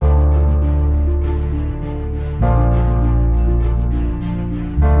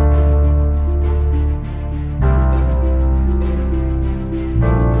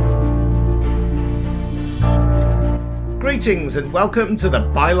Greetings and welcome to the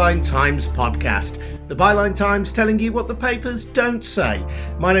Byline Times podcast. The Byline Times telling you what the papers don't say.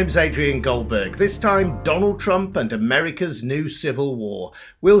 My name's Adrian Goldberg. This time, Donald Trump and America's new civil war.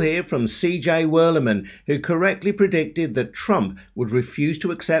 We'll hear from CJ Werleman, who correctly predicted that Trump would refuse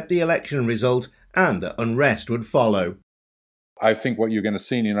to accept the election result and that unrest would follow. I think what you're going to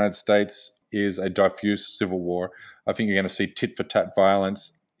see in the United States is a diffuse civil war. I think you're going to see tit-for-tat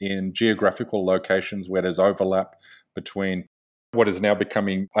violence in geographical locations where there's overlap between what is now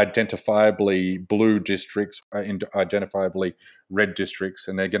becoming identifiably blue districts and identifiably red districts,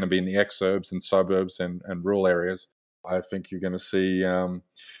 and they're going to be in the exurbs and suburbs and rural areas. I think you're going to see,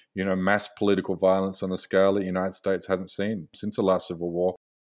 mass political violence on a scale that the United States hasn't seen since the last civil war.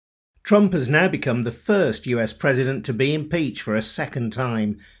 Trump has now become the first US president to be impeached for a second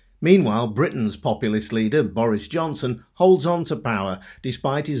time. Meanwhile, Britain's populist leader, Boris Johnson, holds on to power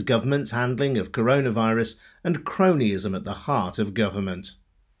despite his government's handling of coronavirus and cronyism at the heart of government.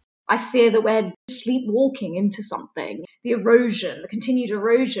 I fear that we're sleepwalking into something, the continued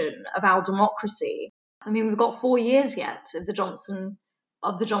erosion of our democracy. I mean, we've got 4 years yet of the Johnson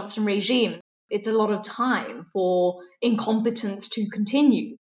regime. It's a lot of time for incompetence to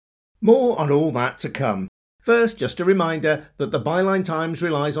continue. More on all that to come. First, just a reminder that the Byline Times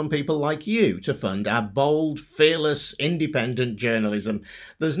relies on people like you to fund our bold, fearless, independent journalism.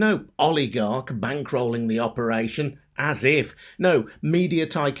 There's no oligarch bankrolling the operation, as if. No media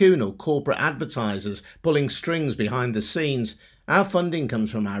tycoon or corporate advertisers pulling strings behind the scenes. Our funding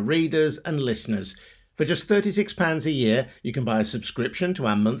comes from our readers and listeners. For just £36 a year, you can buy a subscription to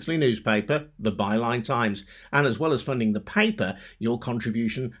our monthly newspaper, The Byline Times. And as well as funding the paper, your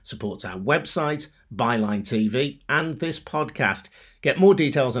contribution supports our website, Byline TV, and this podcast. Get more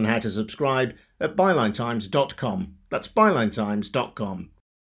details on how to subscribe at bylinetimes.com. That's bylinetimes.com.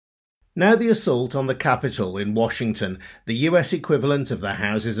 Now the assault on the Capitol in Washington, the US equivalent of the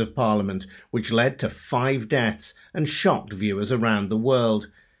Houses of Parliament, which led to 5 deaths and shocked viewers around the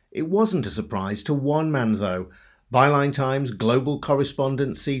world. It wasn't a surprise to one man, though. Byline Times global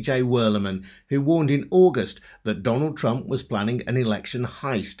correspondent CJ Werleman, who warned in August that Donald Trump was planning an election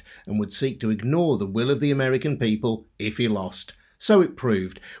heist and would seek to ignore the will of the American people if he lost. So it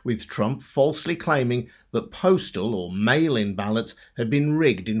proved, with Trump falsely claiming that postal or mail-in ballots had been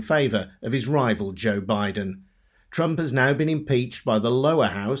rigged in favour of his rival Joe Biden. Trump has now been impeached by the lower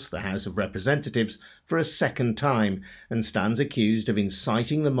house, the House of Representatives, for a second time and stands accused of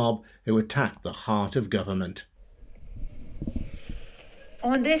inciting the mob who attacked the heart of government.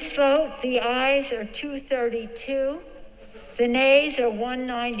 On this vote, the ayes are 232, the nays are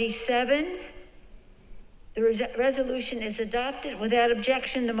 197. The resolution is adopted. Without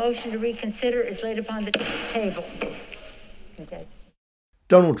objection, the motion to reconsider is laid upon the table. Okay.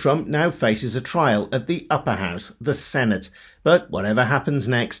 Donald Trump now faces a trial at the upper house, the Senate. But whatever happens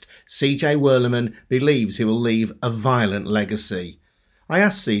next, CJ Werleman believes he will leave a violent legacy. I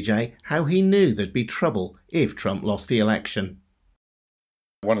asked CJ how he knew there'd be trouble if Trump lost the election.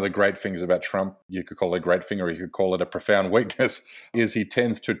 One of the great things about Trump, you could call it a great thing or you could call it a profound weakness, is he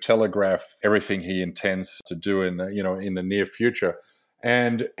tends to telegraph everything he intends to do in the near future.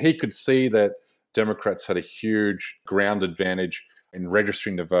 And he could see that Democrats had a huge ground advantage in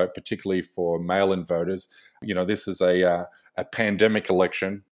registering to vote, particularly for mail-in voters. This is a pandemic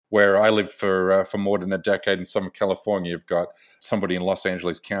election where I lived for more than a decade in Southern California. You've got somebody in Los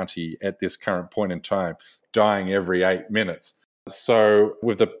Angeles County at this current point in time dying every 8 minutes. So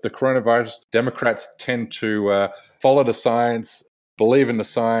with the coronavirus, Democrats tend to follow the science, believe in the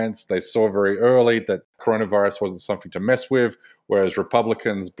science. They saw very early that coronavirus wasn't something to mess with, whereas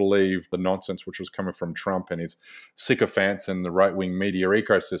Republicans believe the nonsense which was coming from Trump and his sycophants in the right-wing media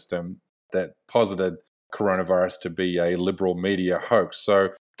ecosystem that posited coronavirus to be a liberal media hoax. So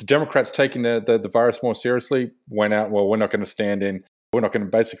the Democrats, taking the virus more seriously, went out, we're not going to stand in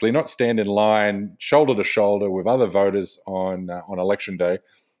line shoulder to shoulder with other voters on election day.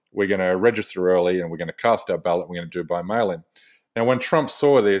 We're going to register early and we're going to cast our ballot. We're going to do it by mail-in. Now, when Trump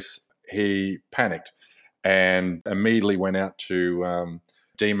saw this, he panicked and immediately went out to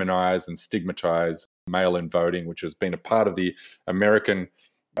demonize and stigmatize mail-in voting, which has been a part of the American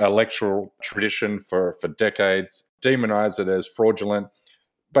electoral tradition for decades, demonize it as fraudulent,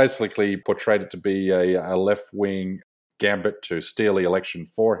 basically portrayed it to be a left-wing gambit to steal the election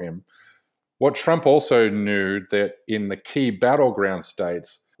for him. What Trump also knew that in the key battleground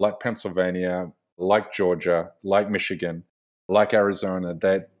states like Pennsylvania, like Georgia, like Michigan, like Arizona,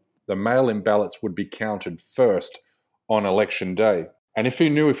 that the mail-in ballots would be counted first on election day. And if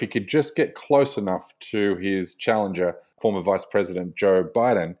he could just get close enough to his challenger, former Vice President Joe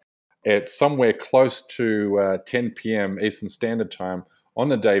Biden, at somewhere close to 10 p.m. Eastern Standard Time on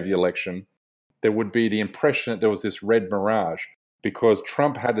the day of the election, there would be the impression that there was this red mirage because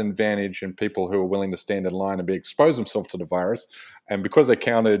Trump had an advantage in people who were willing to stand in line and expose themselves to the virus. And because they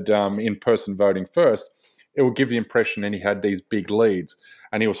counted in-person voting first, it would give the impression that he had these big leads.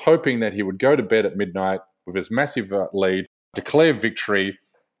 And he was hoping that he would go to bed at midnight with his massive lead, declare victory,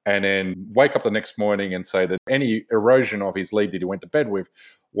 and then wake up the next morning and say that any erosion of his lead that he went to bed with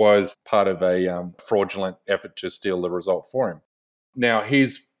was part of a fraudulent effort to steal the result for him. Now,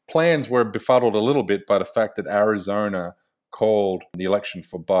 his plans were befuddled a little bit by the fact that Arizona called the election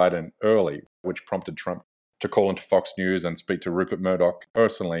for Biden early, which prompted Trump to call into Fox News and speak to Rupert Murdoch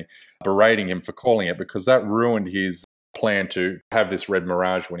personally, berating him for calling it, because that ruined his plan to have this red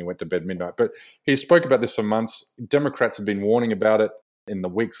mirage when he went to bed midnight. But he spoke about this for months. Democrats have been warning about it in the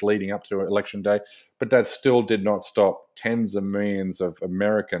weeks leading up to Election Day, but that still did not stop tens of millions of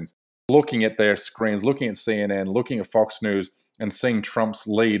Americans looking at their screens, looking at CNN, looking at Fox News, and seeing Trump's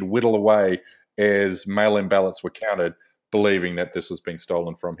lead whittle away as mail-in ballots were counted, believing that this was being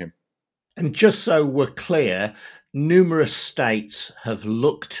stolen from him. And just so we're clear, numerous states have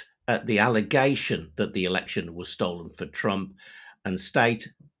looked at the allegation that the election was stolen for Trump, and state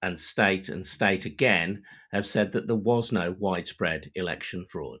and state and state again have said that there was no widespread election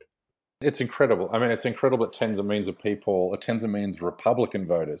fraud. It's incredible. I mean, it's incredible that tens of millions of people, tens of millions of Republican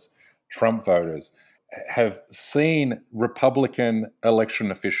voters, Trump voters, have seen Republican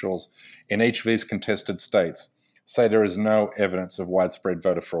election officials in each of these contested states say there is no evidence of widespread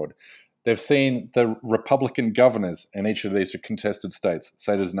voter fraud. They've seen the Republican governors in each of these contested states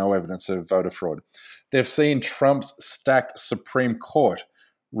say there's no evidence of voter fraud. They've seen Trump's stacked Supreme Court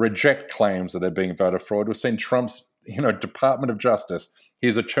reject claims that they're being voter fraud. We've seen Trump's Department of Justice,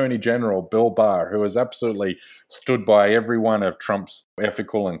 his Attorney General, Bill Barr, who has absolutely stood by every one of Trump's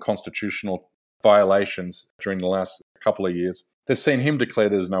ethical and constitutional violations during the last couple of years. They've seen him declare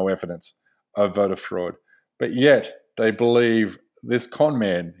there's no evidence of voter fraud. But yet they believe this con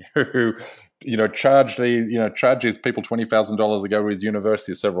man who, charged these people $20,000 to go to his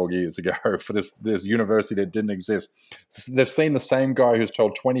university several years ago for this university that didn't exist. They've seen the same guy who's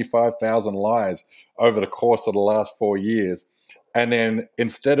told 25,000 lies over the course of the last 4 years. And then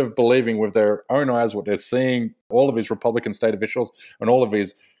instead of believing with their own eyes what they're seeing, all of these Republican state officials and all of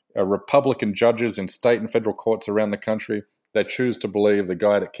these Republican judges in state and federal courts around the country, they choose to believe the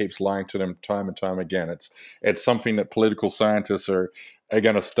guy that keeps lying to them time and time again. It's something that political scientists are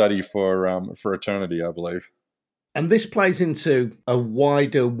going to study for eternity, I believe. And this plays into a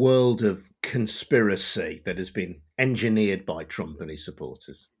wider world of conspiracy that has been engineered by Trump and his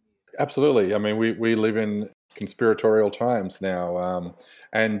supporters. Absolutely. I mean, we live in conspiratorial times now,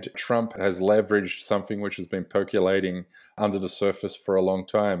 and Trump has leveraged something which has been percolating under the surface for a long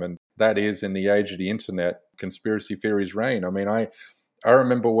time, and that is, in the age of the internet, conspiracy theories reign. I mean, I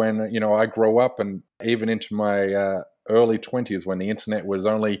remember when, I grew up and even into my early 20s when the internet was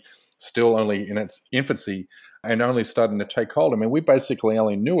still only in its infancy and only starting to take hold. I mean, we basically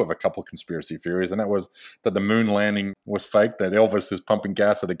only knew of a couple of conspiracy theories, and that was that the moon landing was fake, that Elvis is pumping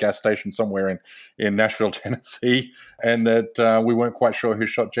gas at a gas station somewhere in Nashville, Tennessee, and that we weren't quite sure who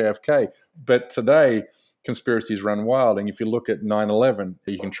shot JFK. But today, conspiracies run wild. And if you look at 9/11,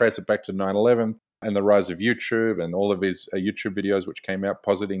 you can trace it back to 9/11 and the rise of YouTube and all of these YouTube videos which came out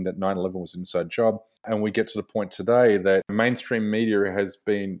positing that 9/11 was an inside job. And we get to the point today that mainstream media has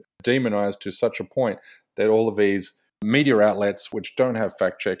been demonized to such a point that all of these media outlets which don't have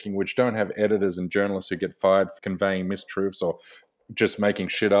fact-checking, which don't have editors and journalists who get fired for conveying mistruths or just making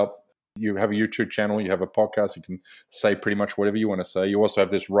shit up. You have a YouTube channel, you have a podcast, you can say pretty much whatever you want to say. You also have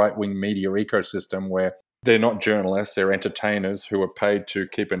this right-wing media ecosystem where they're not journalists, they're entertainers who are paid to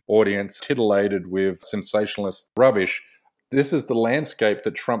keep an audience titillated with sensationalist rubbish. This is the landscape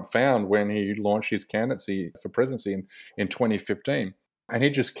that Trump found when he launched his candidacy for presidency in 2015. And he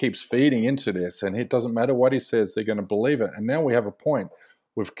just keeps feeding into this, and it doesn't matter what he says, they're going to believe it. And now we have a point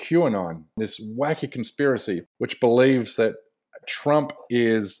with QAnon, this wacky conspiracy, which believes that Trump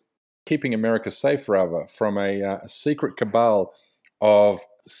is keeping America safe, rather, from a secret cabal of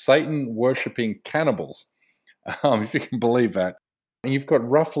Satan-worshipping cannibals, if you can believe that. And you've got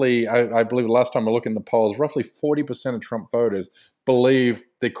roughly, I believe the last time I looked in the polls, roughly 40% of Trump voters believe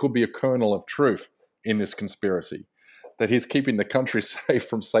there could be a kernel of truth in this conspiracy, that he's keeping the country safe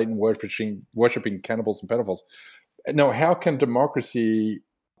from Satan-worshipping cannibals and pedophiles. Now, how can democracy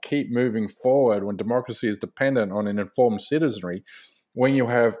keep moving forward when democracy is dependent on an informed citizenry, when you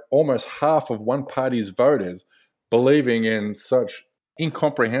have almost half of one party's voters believing in such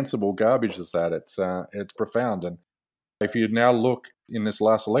incomprehensible garbage as that? It's profound. And If you now look in this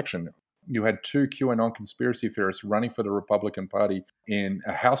last election, you had two QAnon conspiracy theorists running for the Republican Party in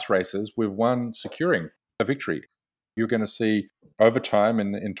House races, with one securing a victory. You're going to see over time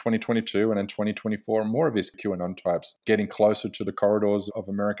in 2022 and in 2024 more of these QAnon types getting closer to the corridors of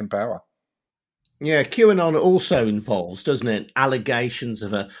American power. Yeah, QAnon also involves, doesn't it, allegations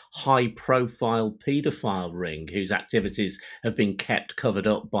of a high-profile paedophile ring whose activities have been kept covered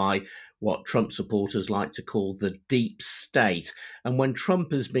up by what Trump supporters like to call the deep state. And when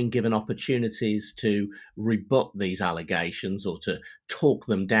Trump has been given opportunities to rebut these allegations or to talk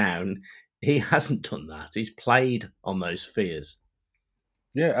them down, he hasn't done that. He's played on those fears.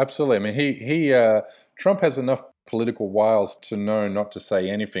 Yeah, absolutely. I mean, Trump has enough political wiles to know not to say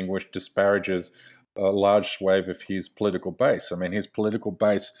anything which disparages a large swathe of his political base. I mean, his political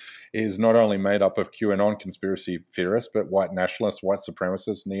base is not only made up of QAnon conspiracy theorists, but white nationalists, white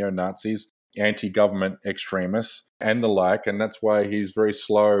supremacists, neo-Nazis, anti-government extremists, and the like. And that's why he's very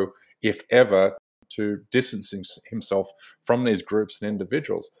slow, if ever, to distance himself from these groups and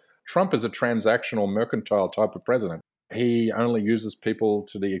individuals. Trump is a transactional, mercantile type of president. He only uses people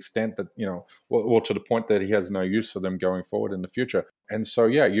to the extent that, or to the point that he has no use for them going forward in the future. And so,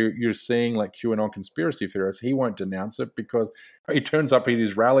 yeah, you're seeing like QAnon conspiracy theorists. He won't denounce it because he turns up at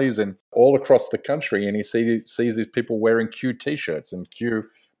his rallies and all across the country, and he sees these people wearing Q T-shirts and Q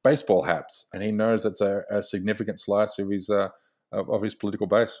baseball hats, and he knows that's a significant slice of his political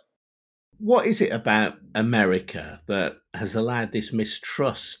base. What is it about America that has allowed this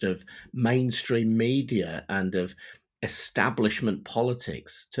mistrust of mainstream media and of establishment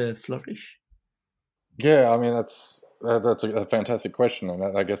politics to flourish? Yeah, I mean, that's a fantastic question,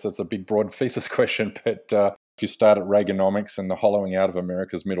 and I guess it's a big, broad thesis question. But if you start at Reaganomics and the hollowing out of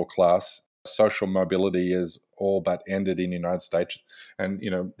America's middle class, social mobility is all but ended in the United States, and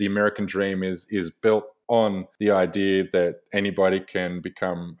the American dream is built on the idea that anybody can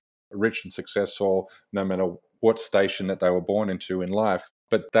become rich and successful, no matter what station that they were born into in life.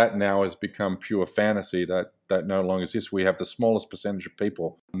 But that now has become pure fantasy that no longer exists. We have the smallest percentage of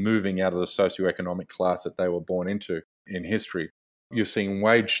people moving out of the socioeconomic class that they were born into in history. You're seeing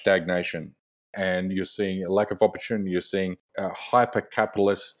wage stagnation, and you're seeing a lack of opportunity. You're seeing a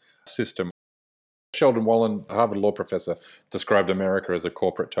hyper-capitalist system. Sheldon Wallen, Harvard law professor, described America as a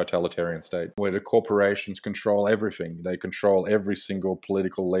corporate totalitarian state where the corporations control everything. They control every single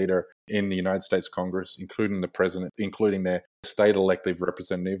political leader in the United States Congress, including the president, including their state elective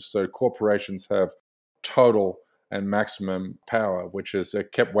representatives. So corporations have total and maximum power, which has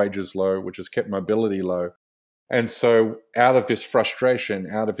kept wages low, which has kept mobility low. And so out of this frustration,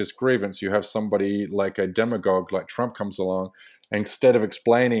 out of this grievance, you have somebody like a demagogue like Trump comes along. And instead of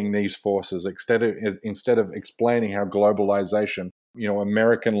explaining these forces, instead of explaining how globalization,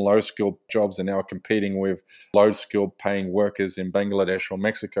 American low-skilled jobs are now competing with low-skilled paying workers in Bangladesh or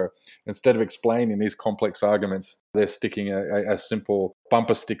Mexico, instead of explaining these complex arguments, they're sticking a simple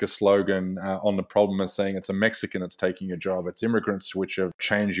bumper sticker slogan on the problem and saying it's a Mexican that's taking your job. It's immigrants which have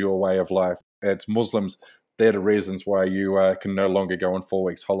changed your way of life. It's Muslims. They're the reasons why you can no longer go on 4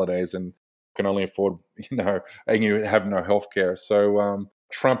 weeks holidays and can only afford, and you have no health care. So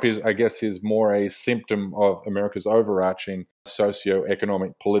Trump is more a symptom of America's overarching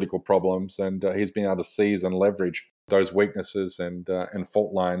socio-economic political problems, and he's been able to seize and leverage those weaknesses and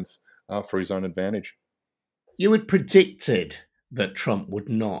fault lines for his own advantage. You had predicted that Trump would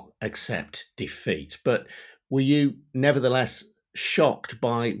not accept defeat, but were you nevertheless shocked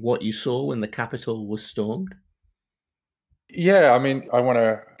by what you saw when the Capitol was stormed? Yeah, I mean, I want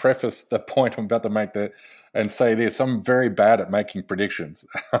to preface the point I'm about to make and say this. I'm very bad at making predictions.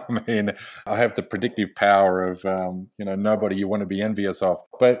 I mean, I have the predictive power of, nobody you want to be envious of.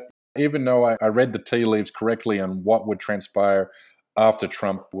 But even though I read the tea leaves correctly on what would transpire after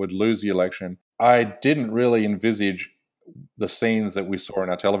Trump would lose the election, I didn't really envisage the scenes that we saw on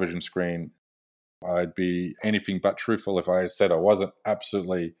our television screen. I'd be anything but truthful if I said I wasn't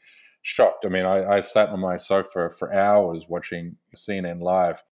absolutely shocked. I mean, I sat on my sofa for hours watching CNN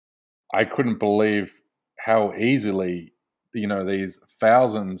Live. I couldn't believe how easily, these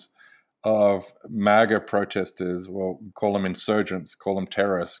thousands of MAGA protesters, well, call them insurgents, call them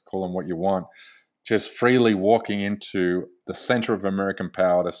terrorists, call them what you want, just freely walking into the center of American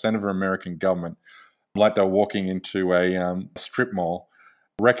power, the center of American government, like they're walking into a strip mall,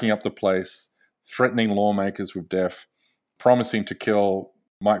 wrecking up the place, threatening lawmakers with death, promising to kill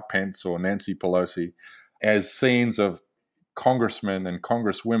Mike Pence or Nancy Pelosi, as scenes of congressmen and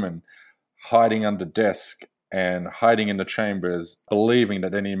congresswomen hiding under desks and hiding in the chambers, believing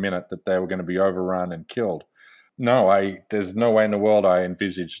that any minute that they were going to be overrun and killed. No, there's no way in the world I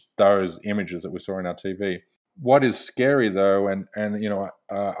envisaged those images that we saw on our TV. What is scary, though, and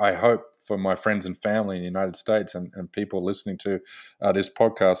I hope for my friends and family in the United States and people listening to this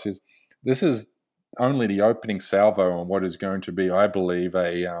podcast, is this is only the opening salvo on what is going to be, I believe,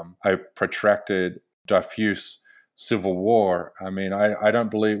 a protracted, diffuse civil war. I mean, I don't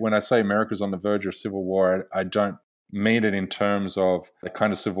believe, when I say America's on the verge of civil war, I don't mean it in terms of the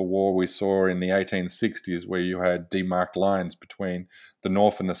kind of civil war we saw in the 1860s, where you had demarked lines between the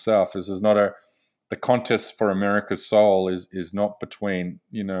North and the South. This is not the contest for America's soul is not between,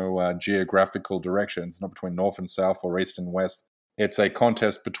 geographical directions, not between North and South or East and West. It's a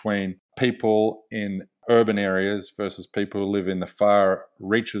contest between people in urban areas versus people who live in the far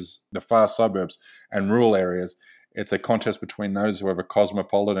reaches, the far suburbs and rural areas. It's a contest between those who have a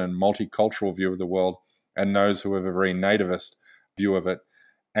cosmopolitan, multicultural view of the world and those who have a very nativist view of it.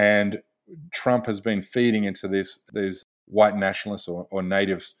 And Trump has been feeding into these white nationalists or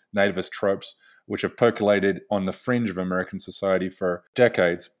nativist tropes, which have percolated on the fringe of American society for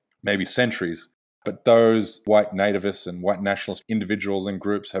decades, maybe centuries. But those white nativists and white nationalist individuals and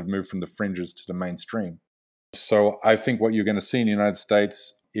groups have moved from the fringes to the mainstream. So I think what you're going to see in the United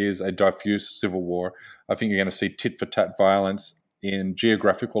States is a diffuse civil war. I think you're going to see tit-for-tat violence in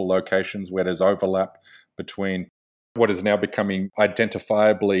geographical locations where there's overlap between what is now becoming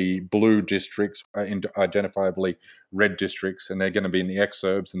identifiably blue districts and identifiably red districts, and they're going to be in the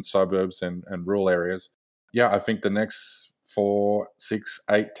exurbs and suburbs and rural areas. Yeah, I think the next 4, 6,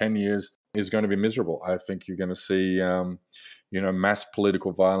 8, 10 years is going to be miserable. I think you're going to see, mass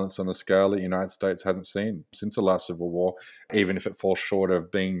political violence on a scale that the United States hasn't seen since the last civil war, even if it falls short of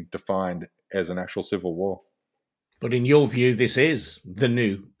being defined as an actual civil war. But in your view, this is the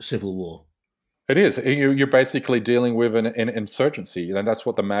new civil war. It is. You're basically dealing with an insurgency, and that's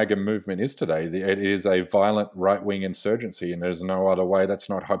what the MAGA movement is today. It is a violent right-wing insurgency, and there's no other way. That's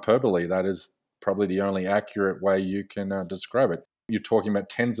not hyperbole. That is probably the only accurate way you can describe it. You're talking about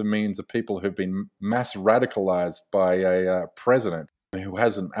tens of millions of people who've been mass radicalized by a president who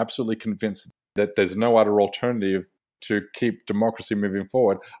hasn't absolutely convinced that there's no other alternative to keep democracy moving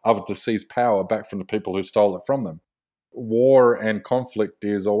forward other than to seize power back from the people who stole it from them. War and conflict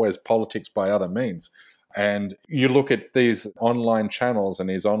is always politics by other means. And you look at these online channels and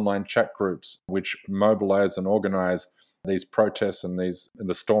these online chat groups which mobilize and organize these protests and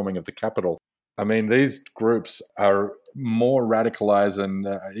the storming of the Capitol. I mean, these groups are more radicalized,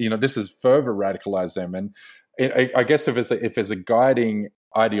 and this has further radicalized them. And I guess if there's a guiding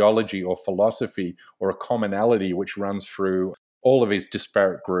ideology or philosophy or a commonality which runs through all of these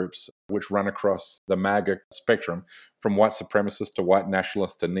disparate groups, which run across the MAGA spectrum, from white supremacists to white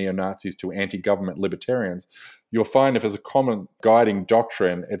nationalists to neo-Nazis to anti-government libertarians, you'll find if there's a common guiding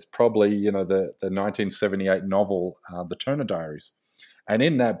doctrine, it's probably the 1978 novel, The Turner Diaries. And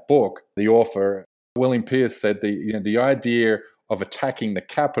in that book, the author, William Pierce, said the idea of attacking the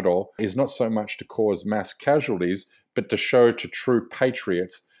Capitol is not so much to cause mass casualties, but to show to true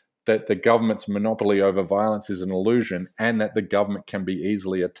patriots that the government's monopoly over violence is an illusion and that the government can be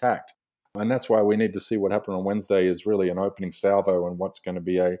easily attacked. And that's why we need to see what happened on Wednesday is really an opening salvo and what's going to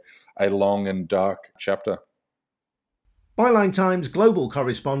be a long and dark chapter. Byline Times global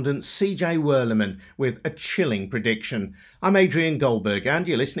correspondent CJ Werleman with a chilling prediction. I'm Adrian Goldberg and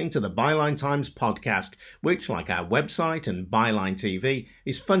you're listening to the Byline Times podcast, which, like our website and Byline TV,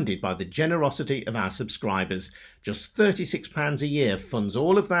 is funded by the generosity of our subscribers. Just £36 a year funds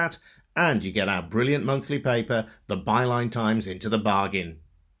all of that, and you get our brilliant monthly paper, the Byline Times, into the bargain.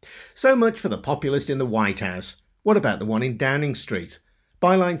 So much for the populist in the White House. What about the one in Downing Street?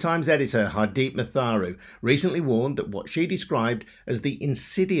 Byline Times editor Hardeep Matharu recently warned that what she described as the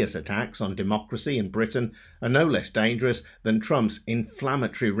insidious attacks on democracy in Britain are no less dangerous than Trump's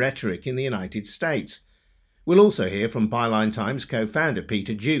inflammatory rhetoric in the United States. We'll also hear from Byline Times co-founder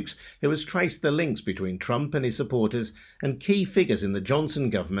Peter Jukes, who has traced the links between Trump and his supporters and key figures in the Johnson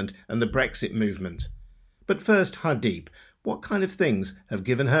government and the Brexit movement. But first, Hardeep, what kind of things have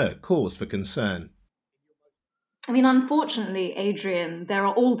given her cause for concern? I mean, unfortunately, Adrian, there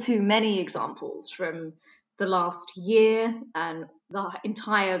are all too many examples from the last year and the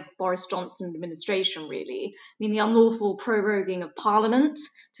entire Boris Johnson administration, really. I mean, the unlawful proroguing of Parliament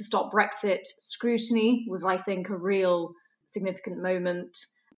to stop Brexit scrutiny was, I think, a real significant moment.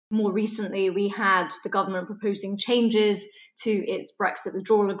 More recently, we had the government proposing changes to its Brexit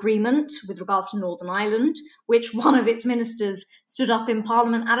withdrawal agreement with regards to Northern Ireland, which one of its ministers stood up in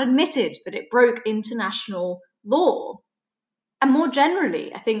Parliament and admitted that it broke international law. And more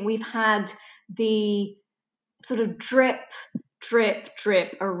generally, I think we've had the sort of drip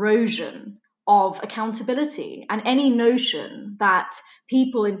erosion of accountability and any notion that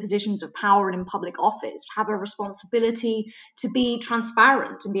people in positions of power and in public office have a responsibility to be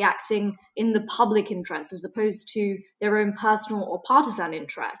transparent and be acting in the public interest as opposed to their own personal or partisan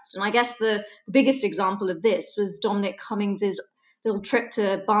interest. And I guess the biggest example of this was Dominic Cummings's little trip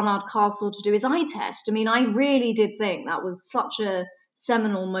to Barnard Castle to do his eye test. I mean, I really did think that was such a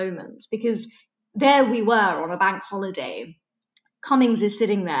seminal moment, because there we were on a bank holiday. Cummings is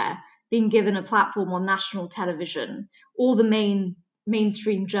sitting there being given a platform on national television. All the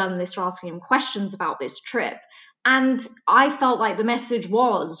mainstream journalists are asking him questions about this trip. And I felt like the message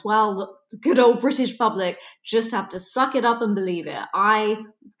was, well, the good old British public just have to suck it up and believe it. I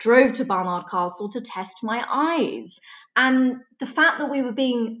drove to Barnard Castle to test my eyes. And the fact that we were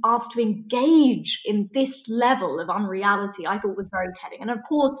being asked to engage in this level of unreality, I thought was very telling. And of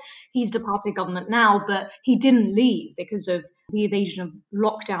course, he's departed government now, but he didn't leave because of the evasion of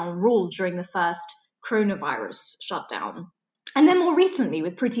lockdown rules during the first coronavirus shutdown. And then more recently,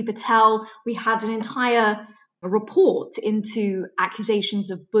 with Priti Patel, we had an entire report into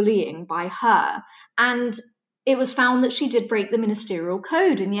accusations of bullying by her. And it was found that she did break the ministerial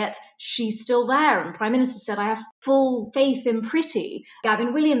code, and yet she's still there. And Prime Minister said, I have full faith in Priti.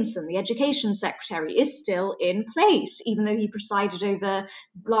 Gavin Williamson, the Education Secretary, is still in place, even though he presided over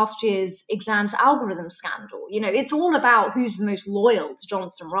last year's exams algorithm scandal. You know, it's all about who's the most loyal to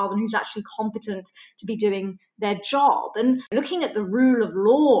Johnson rather than who's actually competent to be doing their job. And looking at the rule of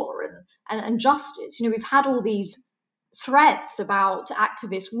law and justice, you know, we've had all these threats about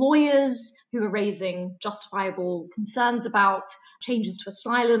activist lawyers who are raising justifiable concerns about changes to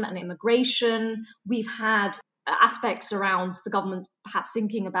asylum and immigration. We've had aspects around the government perhaps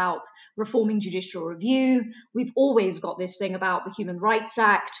thinking about reforming judicial review. We've always got this thing about the Human Rights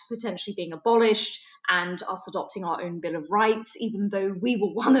Act potentially being abolished and us adopting our own Bill of Rights, even though we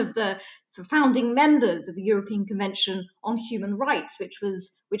were one of the founding members of the European Convention on Human Rights, which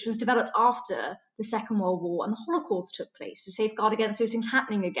was developed after the Second World War and the Holocaust took place to safeguard against those things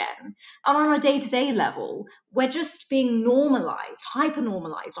happening again. And on a day-to-day level, we're just being normalized,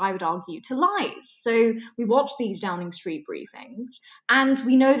 hyper-normalized, I would argue, to lies. So we watch these Downing Street briefings, and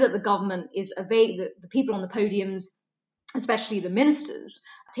we know that the government is the people on the podiums, especially the ministers,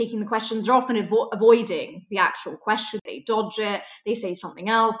 taking the questions, are often avoiding the actual question. They dodge it, they say something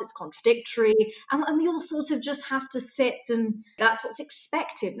else, it's contradictory, and we all sort of just have to sit, and that's what's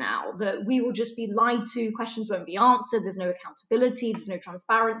expected now, that we will just be lied to, questions won't be answered, there's no accountability, there's no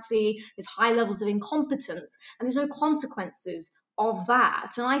transparency, there's high levels of incompetence, and there's no consequences of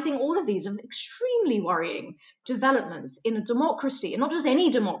that. And I think all of these are extremely worrying developments in a democracy, and not just any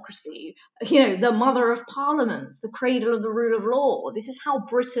democracy, you know, the mother of parliaments, the cradle of the rule of law. This is how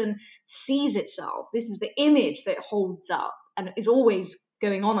Britain sees itself. This is the image that it holds up and is always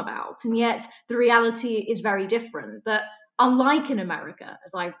going on about. And yet the reality is very different. But unlike in America,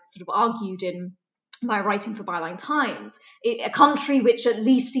 as I've sort of argued in my writing for Byline Times, a country which at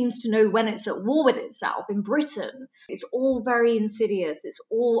least seems to know when it's at war with itself, in Britain, it's all very insidious. It's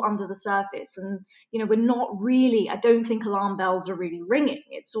all under the surface. And, you know, we're not really, I don't think alarm bells are really ringing.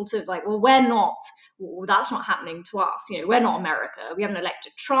 It's sort of like, well, that's not happening to us. You know, we're not America. We haven't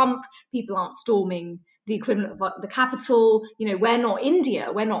elected Trump. People aren't storming the equivalent of the Capitol. You know, we're not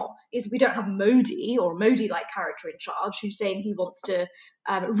India. We don't have Modi or a Modi-like character in charge who's saying he wants to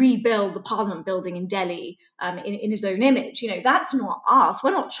rebuild the Parliament building in Delhi in his own image. You know, that's not us.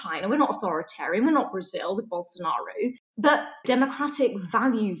 We're not China. We're not authoritarian. We're not Brazil with Bolsonaro. But democratic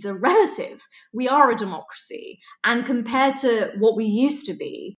values are relative. We are a democracy. And compared to what we used to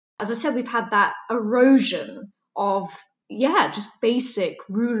be, as I said, we've had that erosion of just basic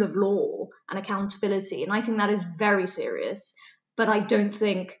rule of law and accountability. And I think that is very serious, but I don't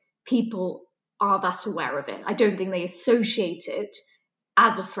think people are that aware of it. I don't think they associate it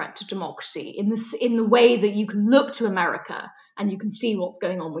as a threat to democracy in the way that you can look to America and you can see what's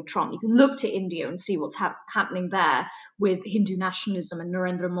going on with Trump. You can look to India and see what's happening there with Hindu nationalism and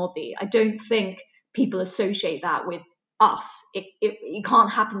Narendra Modi. I don't think people associate that with us. It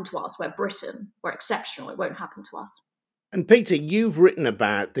can't happen to us. We're Britain. We're exceptional. It won't happen to us. And Peter, you've written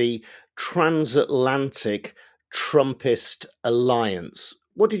about the transatlantic Trumpist alliance.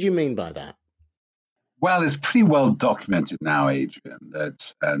 What did you mean by that? Well, it's pretty well documented now, Adrian,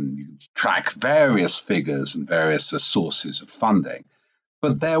 that you can track various figures and various sources of funding.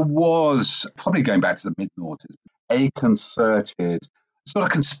 But there was, probably going back to the mid-noughties, a concerted, it's not a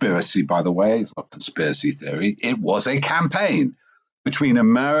conspiracy, by the way, it's not conspiracy theory, it was a campaign between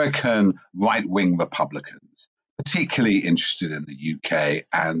American right-wing Republicans, particularly interested in the UK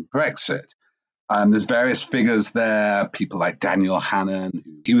and Brexit, There's various figures there, people like Daniel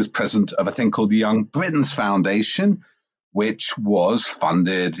Hannan. He was president of a thing called the Young Britons Foundation, which was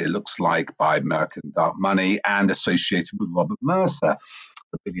funded, it looks like, by American dark money and associated with Robert Mercer,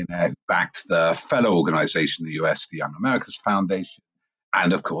 the billionaire who backed the fellow organization in the US, the Young Americans Foundation,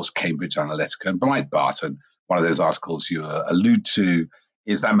 and of course, Cambridge Analytica and Breitbart. And one of those articles you allude to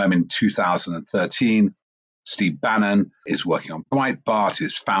is that moment in 2013. Steve Bannon is working on Breitbart,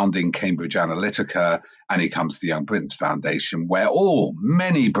 is founding Cambridge Analytica, and he comes to the Young Britons Foundation, where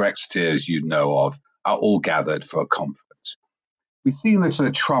many Brexiteers you know of are all gathered for a conference. We've seen the sort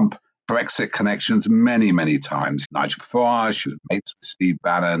of Trump Brexit connections many, many times. Nigel Farage was mates with Steve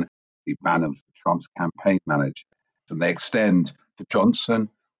Bannon. Steve Bannon was Trump's campaign manager. And they extend to Johnson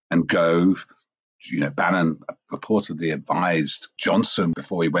and Gove. Bannon reportedly advised Johnson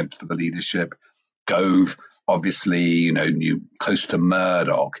before he went for the leadership. Gove, obviously, knew close to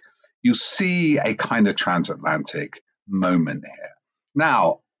Murdoch. You see a kind of transatlantic moment here.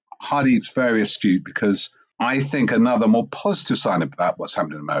 Now, Hardy's very astute because I think another more positive sign about what's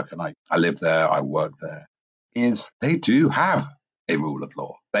happened in America, and I live there, I work there, is they do have a rule of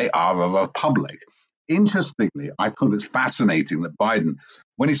law. They are a republic. Interestingly, I thought it was fascinating that Biden,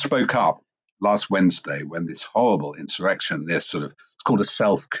 when he spoke up last Wednesday, when this horrible insurrection, it's called a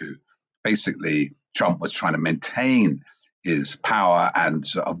self-coup. Basically, Trump was trying to maintain his power and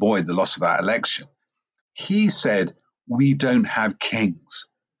avoid the loss of that election. He said, we don't have kings.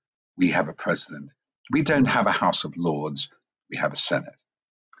 We have a president. We don't have a House of Lords. We have a Senate.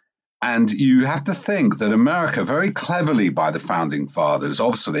 And you have to think that America, very cleverly by the founding fathers,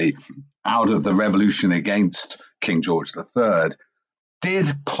 obviously out of the revolution against King George III,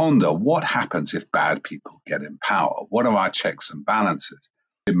 did ponder what happens if bad people get in power. What are our checks and balances?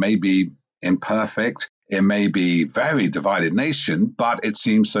 It may be imperfect. It may be very divided nation, but it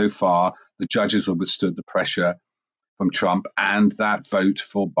seems so far the judges have withstood the pressure from Trump, and that vote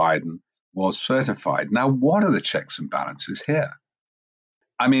for Biden was certified. Now, what are the checks and balances here?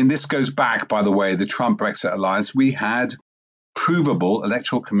 I mean, this goes back, by the way, the Trump-Brexit alliance. We had provable,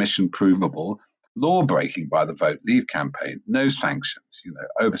 Electoral Commission provable, law-breaking by the Vote Leave campaign, no sanctions,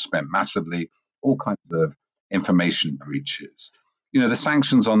 overspent massively, all kinds of information breaches. The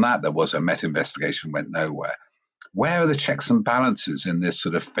sanctions on that, there was a Met investigation, went nowhere. Where are the checks and balances in this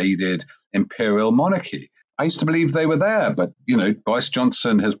sort of faded imperial monarchy? I used to believe they were there, but, Boris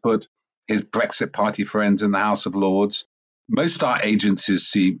Johnson has put his Brexit party friends in the House of Lords. Most our agencies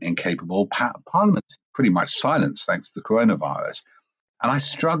seem incapable. Parliament's pretty much silenced thanks to the coronavirus. And I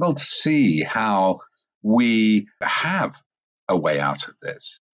struggle to see how we have a way out of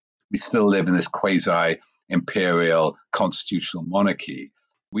this. We still live in this quasi-imperial constitutional monarchy.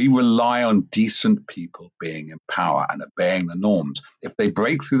 We rely on decent people being in power and obeying the norms. If they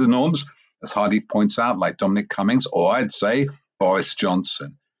break through the norms, as Hardy points out, like Dominic Cummings, or I'd say Boris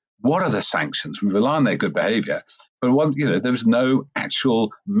Johnson, what are the sanctions? We rely on their good behavior, but there's no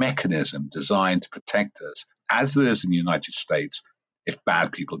actual mechanism designed to protect us, as there is in the United States, if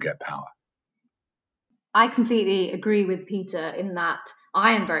bad people get power. I completely agree with Peter in that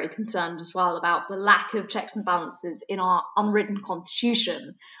I am very concerned as well about the lack of checks and balances in our unwritten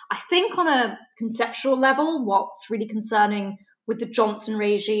constitution. I think on a conceptual level, what's really concerning with the Johnson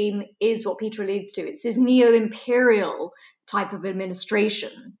regime is what Peter alludes to. It's this neo-imperial type of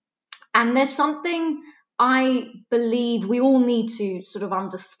administration. And there's something I believe we all need to sort of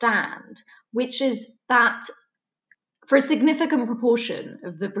understand, which is that for a significant proportion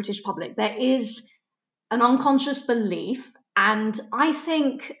of the British public, there is an unconscious belief and I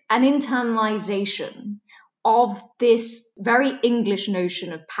think an internalization of this very English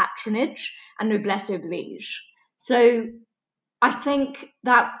notion of patronage and noblesse oblige. So I think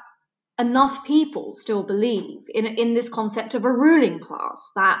that enough people still believe in this concept of a ruling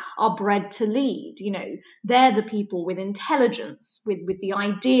class that are bred to lead. They're the people with intelligence, with the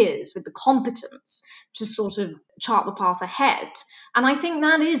ideas, with the competence to sort of chart the path ahead. And I think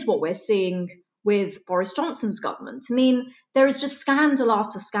that is what we're seeing with Boris Johnson's government. I mean, there is just scandal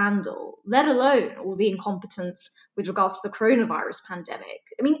after scandal, let alone all the incompetence with regards to the coronavirus pandemic.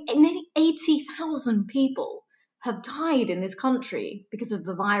 I mean, nearly 80,000 people have died in this country because of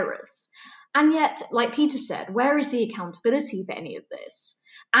the virus. And yet, like Peter said, where is the accountability for any of this?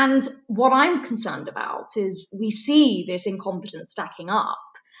 And what I'm concerned about is we see this incompetence stacking up,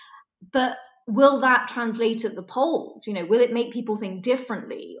 but will that translate at the polls? Will it make people think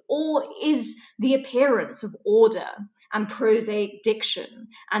differently? Or is the appearance of order and prosaic diction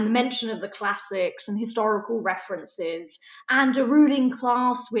and the mention of the classics and historical references and a ruling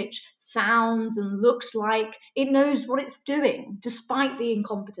class which sounds and looks like it knows what it's doing despite the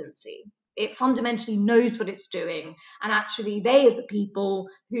incompetency? It fundamentally knows what it's doing. And actually, they are the people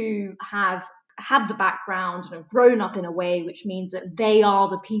who have had the background and have grown up in a way which means that they are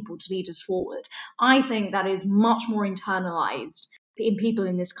the people to lead us forward. I think that is much more internalized in people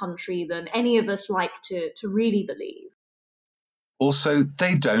in this country than any of us like to really believe. Also,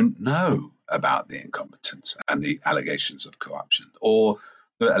 they don't know about the incompetence and the allegations of corruption or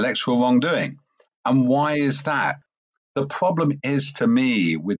the electoral wrongdoing. And why is that? The problem is, to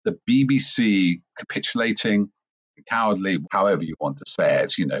me, with the BBC capitulating, cowardly, however you want to say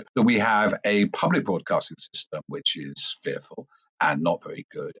it, that we have a public broadcasting system which is fearful and not very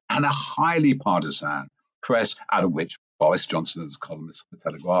good, and a highly partisan press, out of which Boris Johnson is columnist of The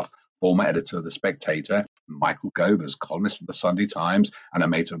Telegraph, former editor of The Spectator, Michael Gove as columnist of The Sunday Times, and a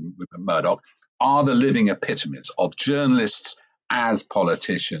mate of Rupert Murdoch, are the living epitomes of journalists as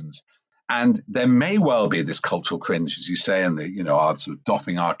politicians. And there may well be this cultural cringe, as you say, and our sort of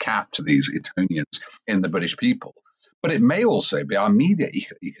doffing our cap to these Etonians in the British people. But it may also be our media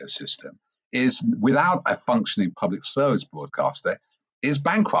ecosystem is, without a functioning public service broadcaster, is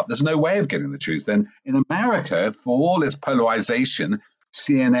bankrupt. There's no way of getting the truth. And in America, for all its polarization,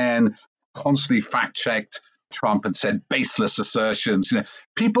 CNN constantly fact-checked Trump and said baseless assertions.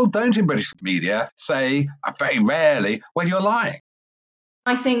 People don't in British media say, very rarely, well, you're lying.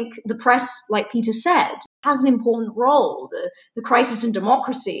 I think the press, like Peter said, has an important role. The crisis in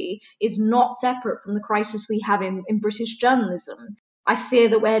democracy is not separate from the crisis we have in British journalism. I fear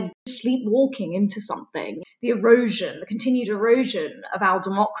that we're sleepwalking into something. The continued erosion of our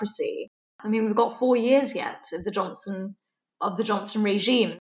democracy. I mean, we've got 4 years yet of the Johnson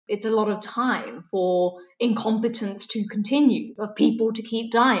regime. It's a lot of time for incompetence to continue, of people to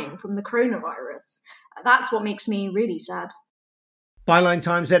keep dying from the coronavirus. That's what makes me really sad. Byline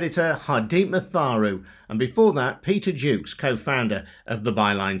Times editor Hardeep Matharu, and before that, Peter Jukes, co-founder of the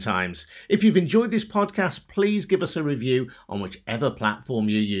Byline Times. If you've enjoyed this podcast, please give us a review on whichever platform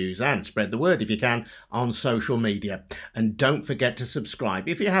you use, and spread the word if you can on social media. And don't forget to subscribe,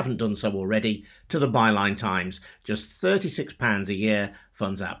 if you haven't done so already, to the Byline Times. Just £36 a year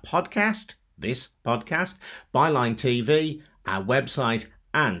funds our podcast, this podcast, Byline TV, our website,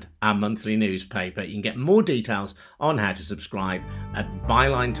 and our monthly newspaper. You can get more details on how to subscribe at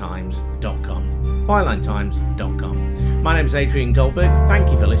bylinetimes.com. bylinetimes.com. My name's Adrian Goldberg.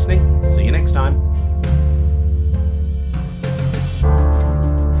 Thank you for listening. See you next time.